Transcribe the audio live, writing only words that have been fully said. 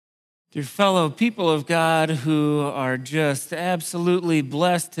Dear fellow people of God who are just absolutely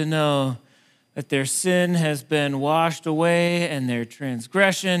blessed to know that their sin has been washed away and their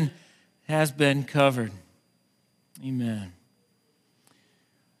transgression has been covered. Amen.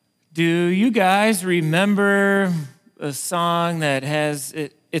 Do you guys remember a song that has,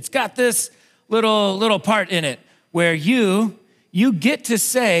 it's got this little part in it where you get to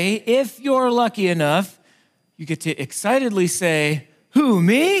say, if you're lucky enough, you get to excitedly say, "Who,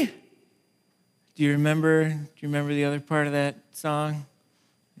 me?" Do you remember the other part of that song?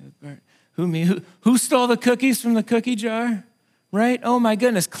 Who, me? Who stole the cookies from the cookie jar? Right? Oh my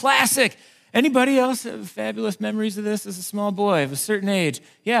goodness, classic. Anybody else have fabulous memories of this as a small boy of a certain age?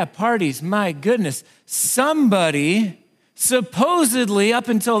 Yeah, parties, my goodness. Somebody, supposedly up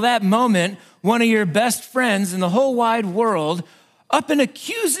until that moment, one of your best friends in the whole wide world, up and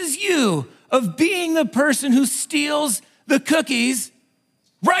accuses you of being the person who steals the cookies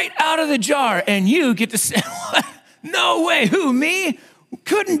right out of the jar. And you get to say, "What? No way, who, me?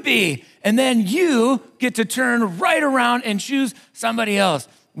 Couldn't be." And then you get to turn right around and choose somebody else,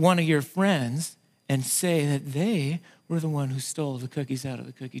 one of your friends, and say that they were the one who stole the cookies out of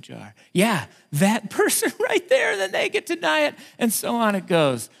the cookie jar. Yeah, that person right there, then they get to deny it, and so on it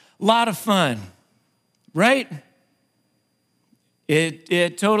goes. A lot of fun, right?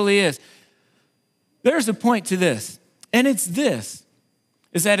 It totally is. There's a point to this, and it's this,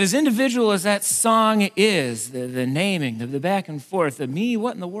 is that as individual as that song is, the naming, the back and forth, the me,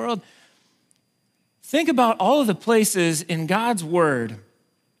 what in the world, think about all of the places in God's word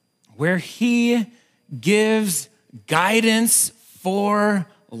where he gives guidance for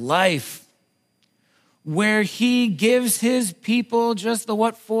life, where he gives his people just the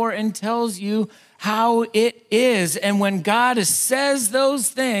what for and tells you how it is. And when God says those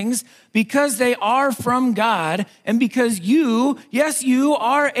things, because they are from God and because you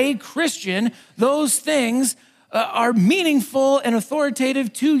are a Christian, those things are meaningful and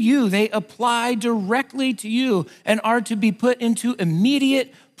authoritative to you. They apply directly to you and are to be put into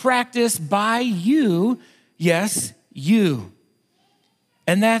immediate practice by you. Yes, you.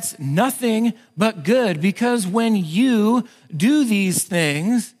 And that's nothing but good, because when you do these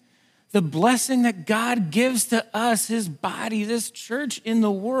things, the blessing that God gives to us, his body, this church in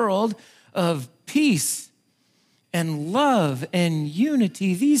the world of peace and love and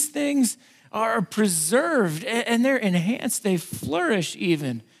unity, these things are preserved and they're enhanced, they flourish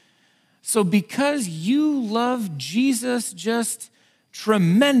even. So because you love Jesus just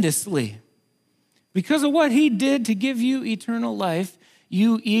tremendously, because of what he did to give you eternal life,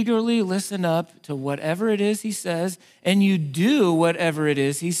 you eagerly listen up to whatever it is he says, and you do whatever it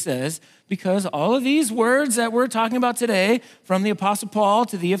is he says, because all of these words that we're talking about today, from the Apostle Paul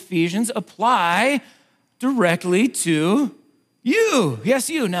to the Ephesians, apply directly to you. Yes,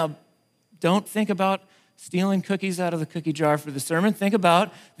 you. Now, don't think about stealing cookies out of the cookie jar for the sermon. Think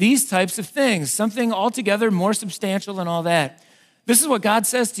about these types of things, something altogether more substantial than all that. This is what God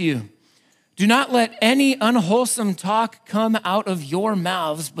says to you. Do not let any unwholesome talk come out of your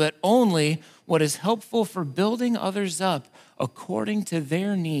mouths, but only what is helpful for building others up according to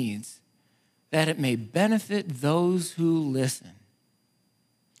their needs, that it may benefit those who listen.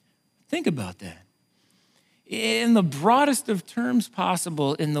 Think about that. In the broadest of terms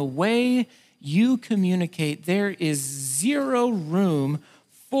possible, in the way you communicate, there is zero room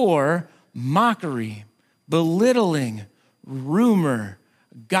for mockery, belittling, rumor,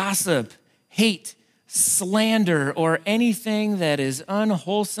 gossip, hate, slander, or anything that is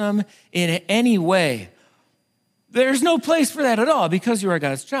unwholesome in any way. There's no place for that at all, because you are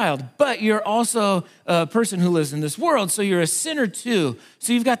God's child, but you're also a person who lives in this world, so you're a sinner too.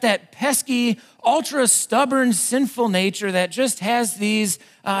 So you've got that pesky, ultra-stubborn, sinful nature that just has these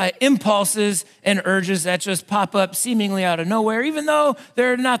impulses and urges that just pop up seemingly out of nowhere, even though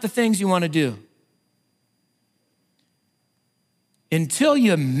they're not the things you want to do. Until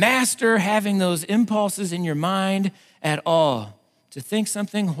you master having those impulses in your mind at all, to think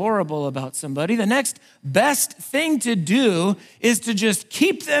something horrible about somebody, the next best thing to do is to just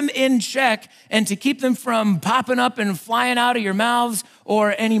keep them in check and to keep them from popping up and flying out of your mouths,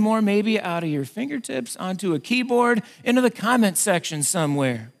 or anymore, maybe out of your fingertips onto a keyboard into the comment section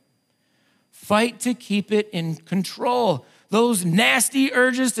somewhere. Fight to keep it in control. Those nasty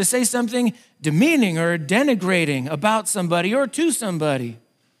urges to say something demeaning or denigrating about somebody or to somebody.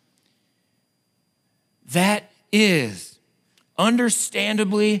 That is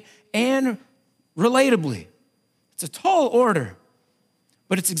understandably and relatably. It's a tall order,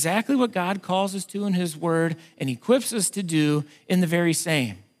 but it's exactly what God calls us to in his word and equips us to do in the very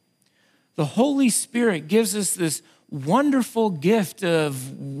same. The Holy Spirit gives us this wonderful gift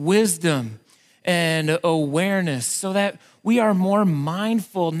of wisdom and awareness so that we are more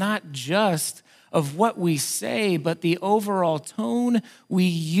mindful, not just of what we say, but the overall tone we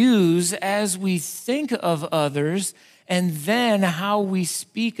use as we think of others, and then how we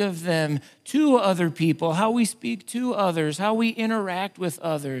speak of them to other people, how we speak to others, how we interact with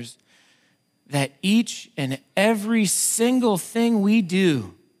others, that each and every single thing we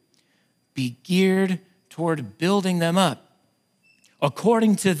do be geared toward building them up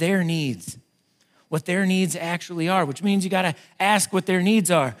according to their needs, what their needs actually are, which means you got to ask what their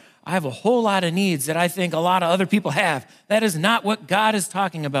needs are. I have a whole lot of needs that I think a lot of other people have. That is not what God is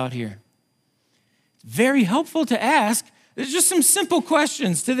talking about here. It's very helpful to ask. There's just some simple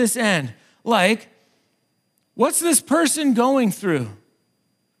questions to this end, like, what's this person going through?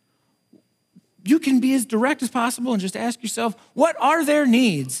 You can be as direct as possible and just ask yourself, what are their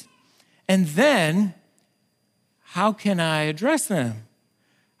needs? And then, how can I address them?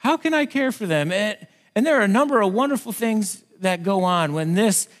 How can I care for them? And there are a number of wonderful things that go on when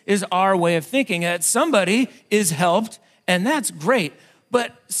this is our way of thinking, that somebody is helped, and that's great.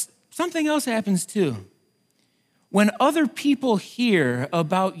 But something else happens too. When other people hear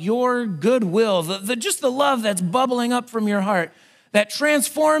about your goodwill, just the love that's bubbling up from your heart, that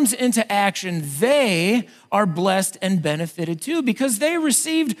transforms into action, they are blessed and benefited too, because they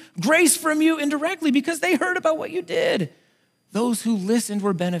received grace from you indirectly, because they heard about what you did. Those who listened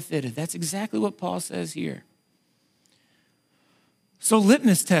were benefited. That's exactly what Paul says here. So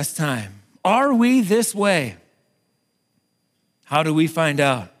litmus test time. Are we this way? How do we find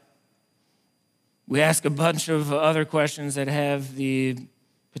out? We ask a bunch of other questions that have the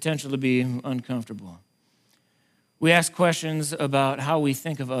potential to be uncomfortable. We ask questions about how we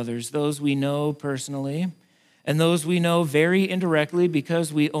think of others, those we know personally, and those we know very indirectly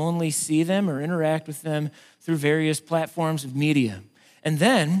because we only see them or interact with them through various platforms of media. And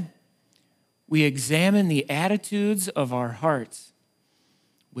then we examine the attitudes of our hearts,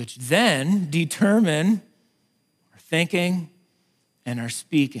 which then determine our thinking and our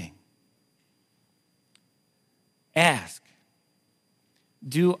speaking. Ask,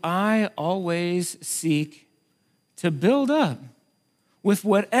 do I always seek to build up with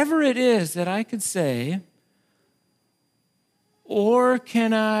whatever it is that I could say, or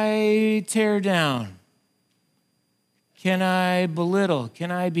can I tear down? Can I belittle?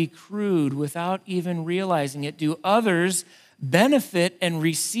 Can I be crude without even realizing it? Do others benefit and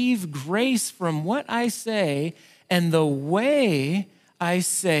receive grace from what I say and the way I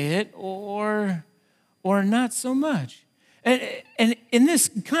say it, or not so much? And in this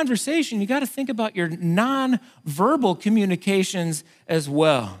conversation, you got to think about your nonverbal communications as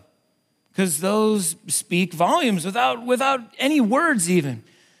well, because those speak volumes without any words even.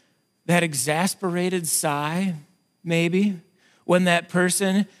 That exasperated sigh, maybe, when that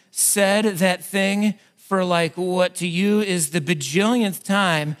person said that thing for like what to you is the bajillionth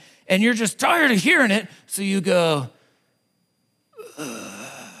time, and you're just tired of hearing it, so you go, ugh.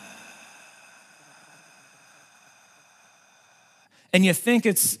 And you think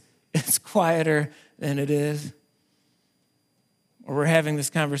it's quieter than it is. Or we're having this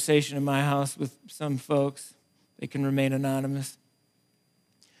conversation in my house with some folks. They can remain anonymous.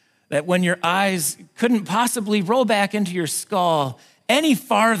 That when your eyes couldn't possibly roll back into your skull any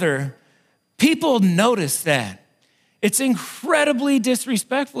farther, people notice that. It's incredibly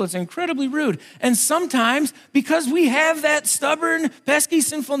disrespectful. It's incredibly rude. And sometimes, because we have that stubborn, pesky,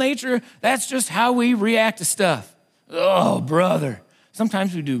 sinful nature, that's just how we react to stuff. Oh, brother.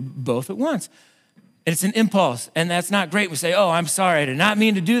 Sometimes we do both at once. It's an impulse, and that's not great. We say, oh, I'm sorry, I did not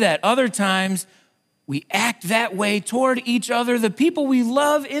mean to do that. Other times, we act that way toward each other, the people we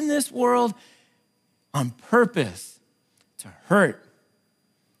love in this world, on purpose to hurt.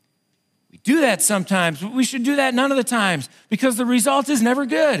 We do that sometimes, but we should do that none of the times, because the result is never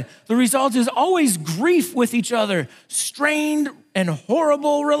good. The result is always grief with each other, strained and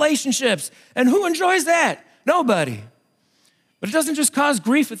horrible relationships. And who enjoys that? Nobody. But it doesn't just cause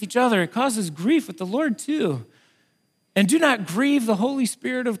grief with each other, it causes grief with the Lord too. And do not grieve the Holy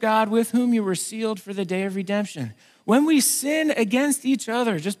Spirit of God, with whom you were sealed for the day of redemption. When we sin against each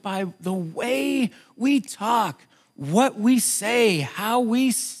other, just by the way we talk, what we say, how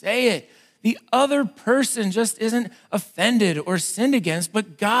we say it, the other person just isn't offended or sinned against,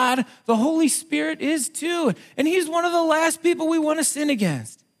 but God, the Holy Spirit, is too. And he's one of the last people we want to sin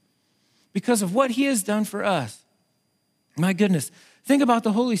against because of what he has done for us. My goodness, think about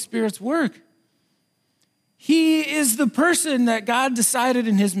the Holy Spirit's work. He is the person that God decided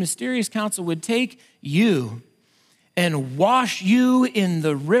in his mysterious counsel would take you and wash you in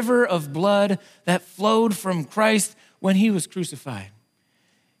the river of blood that flowed from Christ when he was crucified.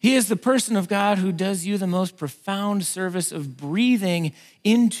 He is the person of God who does you the most profound service of breathing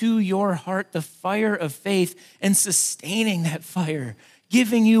into your heart the fire of faith and sustaining that fire,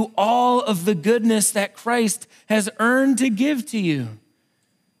 giving you all of the goodness that Christ has earned to give to you.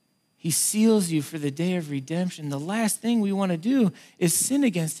 He seals you for the day of redemption. The last thing we want to do is sin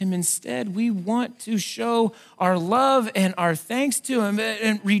against him. Instead, we want to show our love and our thanks to him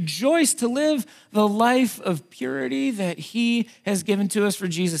and rejoice to live the life of purity that he has given to us for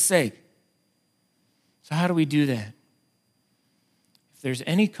Jesus' sake. So how do we do that? If there's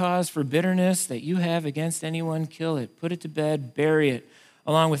any cause for bitterness that you have against anyone, kill it, put it to bed, bury it,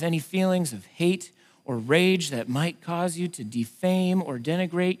 along with any feelings of hate or rage that might cause you to defame or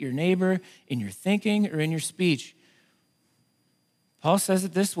denigrate your neighbor in your thinking or in your speech. Paul says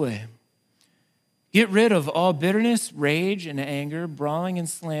it this way: get rid of all bitterness, rage, and anger, brawling and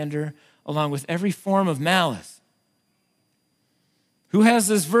slander, along with every form of malice. Who has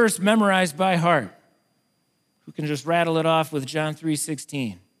this verse memorized by heart? Who can just rattle it off with John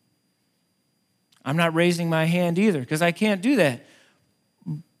 3:16? I'm not raising my hand either because I can't do that.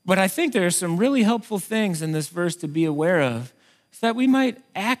 But I think there are some really helpful things in this verse to be aware of so that we might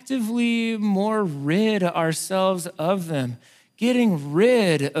actively more rid ourselves of them, getting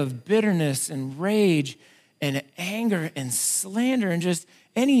rid of bitterness and rage and anger and slander and just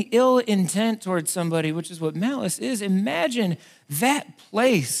any ill intent towards somebody, which is what malice is. Imagine that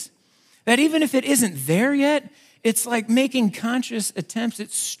place, that even if it isn't there yet, it's like making conscious attempts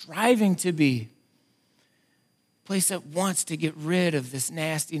at striving to be. Place that wants to get rid of this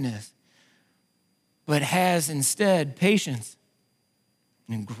nastiness, but has instead patience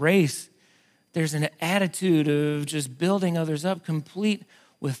and grace. There's an attitude of just building others up, complete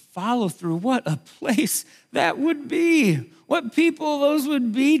with follow through. What a place that would be. What people those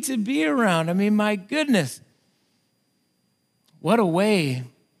would be to be around. I mean, my goodness. What a way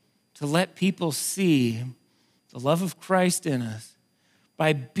to let people see the love of Christ in us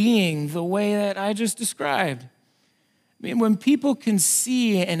by being the way that I just described. I mean, when people can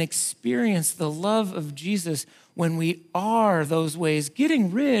see and experience the love of Jesus, when we are those ways,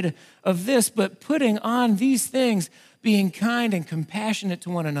 getting rid of this, but putting on these things, being kind and compassionate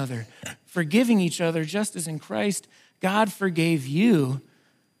to one another, forgiving each other just as in Christ God forgave you,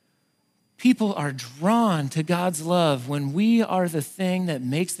 people are drawn to God's love when we are the thing that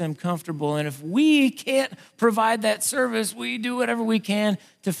makes them comfortable. And if we can't provide that service, we do whatever we can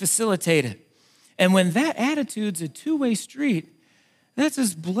to facilitate it. And when that attitude's a two-way street, that's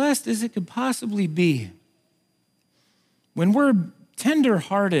as blessed as it could possibly be. When we're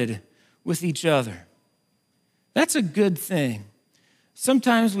tender-hearted with each other, that's a good thing.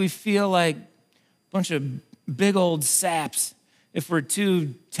 Sometimes we feel like a bunch of big old saps if we're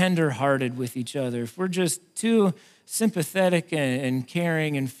too tender-hearted with each other, if we're just too sympathetic and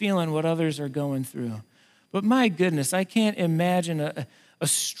caring and feeling what others are going through. But my goodness, I can't imagine a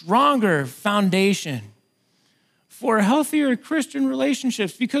stronger foundation for healthier Christian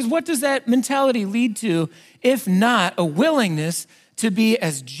relationships, because what does that mentality lead to if not a willingness to be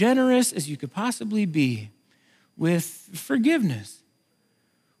as generous as you could possibly be with forgiveness,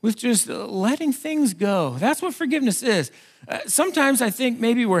 with just letting things go? That's what forgiveness is. Sometimes I think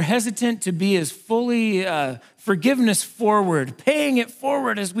maybe we're hesitant to be as fully forgiveness forward, paying it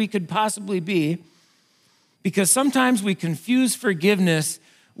forward as we could possibly be, because sometimes we confuse forgiveness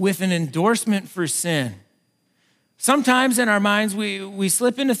with an endorsement for sin. Sometimes in our minds, we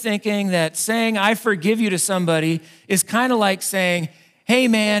slip into thinking that saying, I forgive you to somebody is kind of like saying, hey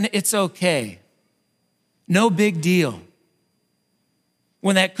man, it's okay. No big deal.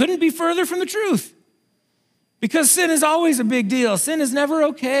 When that couldn't be further from the truth. Because sin is always a big deal. Sin is never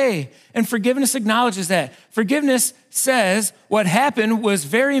okay. And forgiveness acknowledges that. Forgiveness says what happened was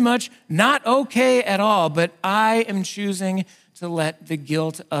very much not okay at all, but I am choosing to let the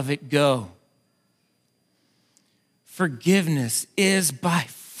guilt of it go. Forgiveness is by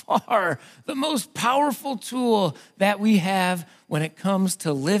far the most powerful tool that we have when it comes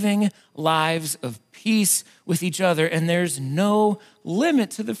to living lives of peace with each other. And there's no limit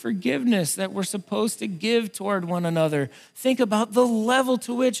to the forgiveness that we're supposed to give toward one another. Think about the level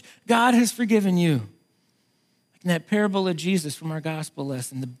to which God has forgiven you. Like in that parable of Jesus from our gospel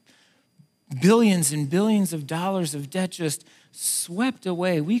lesson, the billions and billions of dollars of debt just swept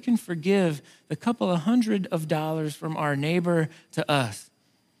away. We can forgive the couple of $100 from our neighbor to us.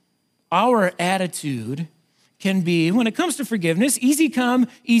 Our attitude can be, when it comes to forgiveness, easy come,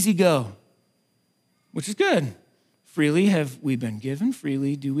 easy go, which is good. Freely have we been given,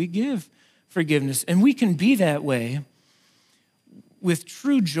 freely do we give forgiveness. And we can be that way with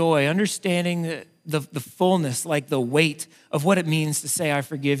true joy, understanding the fullness, like the weight of what it means to say, I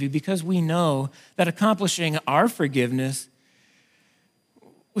forgive you, because we know that accomplishing our forgiveness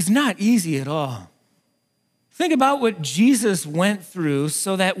was not easy at all. Think about what Jesus went through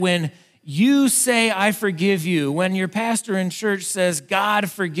so that when you say, I forgive you, when your pastor in church says, God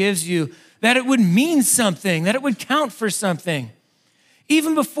forgives you, that it would mean something, that it would count for something.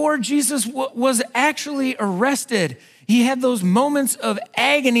 Even before Jesus was actually arrested, he had those moments of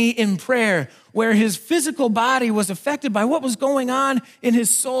agony in prayer where his physical body was affected by what was going on in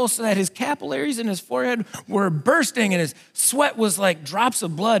his soul, so that his capillaries in his forehead were bursting and his sweat was like drops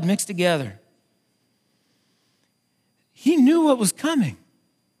of blood mixed together. He knew what was coming,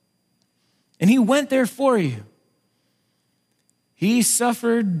 and he went there for you. He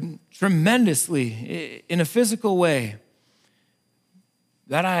suffered tremendously in a physical way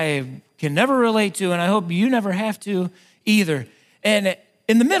that I can never relate to, and I hope you never have to either. And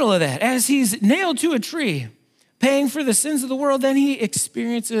in the middle of that, as he's nailed to a tree, paying for the sins of the world, then he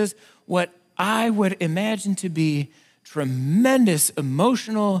experiences what I would imagine to be tremendous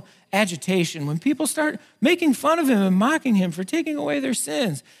emotional agitation when people start making fun of him and mocking him for taking away their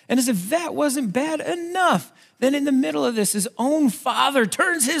sins. And as if that wasn't bad enough, then in the middle of this, his own father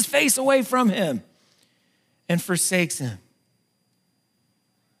turns his face away from him and forsakes him.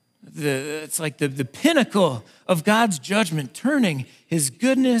 It's like the pinnacle of God's judgment, turning his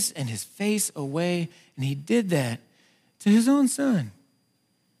goodness and his face away. And he did that to his own son.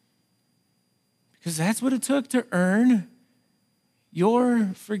 Because that's what it took to earn your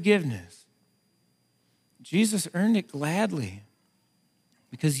forgiveness. Jesus earned it gladly.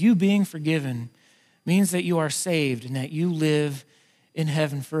 Because you being forgiven means that you are saved and that you live in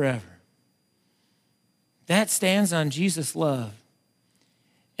heaven forever. That stands on Jesus' love.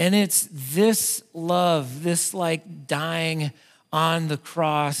 And it's this love, this like dying on the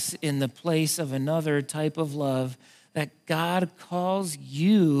cross in the place of another type of love that God calls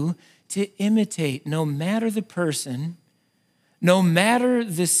you to imitate, no matter the person, no matter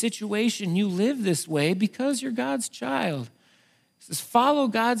the situation. You live this way because you're God's child. It says, follow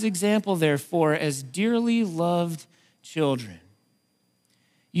God's example, therefore, as dearly loved children.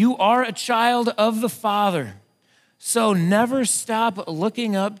 You are a child of the Father. So never stop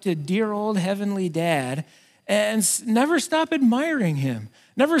looking up to dear old heavenly dad, and never stop admiring him.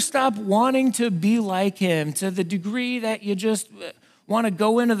 Never stop wanting to be like him to the degree that you just want to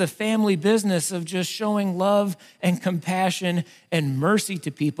go into the family business of just showing love and compassion and mercy to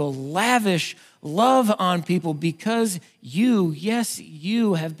people, lavish love on people, because you, yes,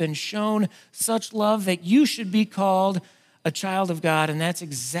 you have been shown such love that you should be called a child of God, and that's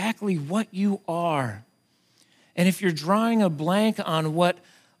exactly what you are. And if you're drawing a blank on what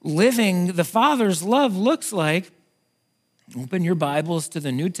living the Father's love looks like, open your Bibles to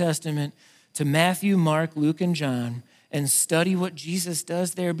the New Testament, to Matthew, Mark, Luke, and John, and study what Jesus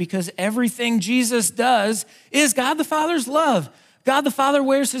does there, because everything Jesus does is God the Father's love. God the Father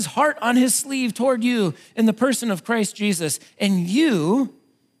wears his heart on his sleeve toward you in the person of Christ Jesus, and you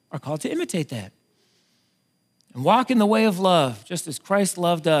are called to imitate that and walk in the way of love, just as Christ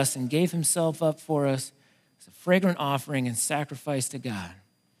loved us and gave himself up for us as a fragrant offering and sacrifice to God.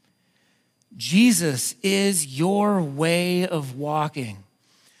 Jesus is your way of walking,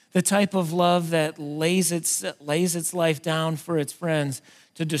 the type of love that lays its life down for its friends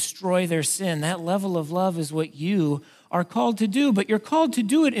to destroy their sin. That level of love is what you are called to do, but you're called to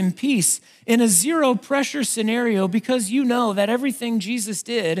do it in peace, in a zero pressure scenario, because you know that everything Jesus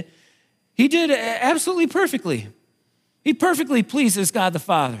did, he did absolutely perfectly. He perfectly pleases God the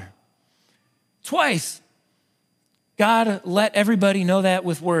Father. Twice, God let everybody know that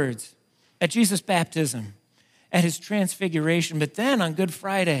with words. At Jesus' baptism, at his transfiguration, but then on Good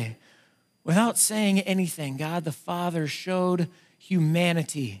Friday, without saying anything, God the Father showed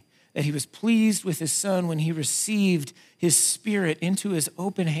humanity that he was pleased with his Son when he received his Spirit into his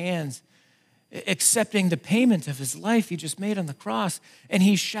open hands, accepting the payment of his life he just made on the cross. And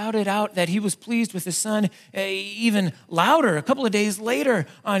he shouted out that he was pleased with his Son even louder a couple of days later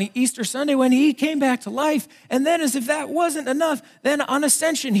on Easter Sunday when he came back to life. And then, as if that wasn't enough, then on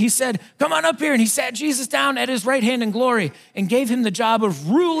Ascension, he said, come on up here. And he sat Jesus down at his right hand in glory and gave him the job of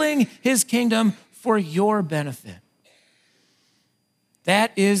ruling his kingdom for your benefit.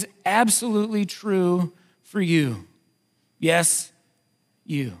 That is absolutely true for you. Yes,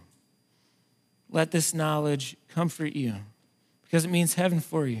 you. Let this knowledge comfort you, because it means heaven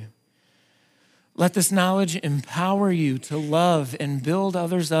for you. Let this knowledge empower you to love and build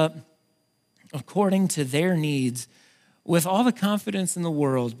others up according to their needs with all the confidence in the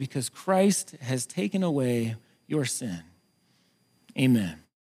world, because Christ has taken away your sin. Amen.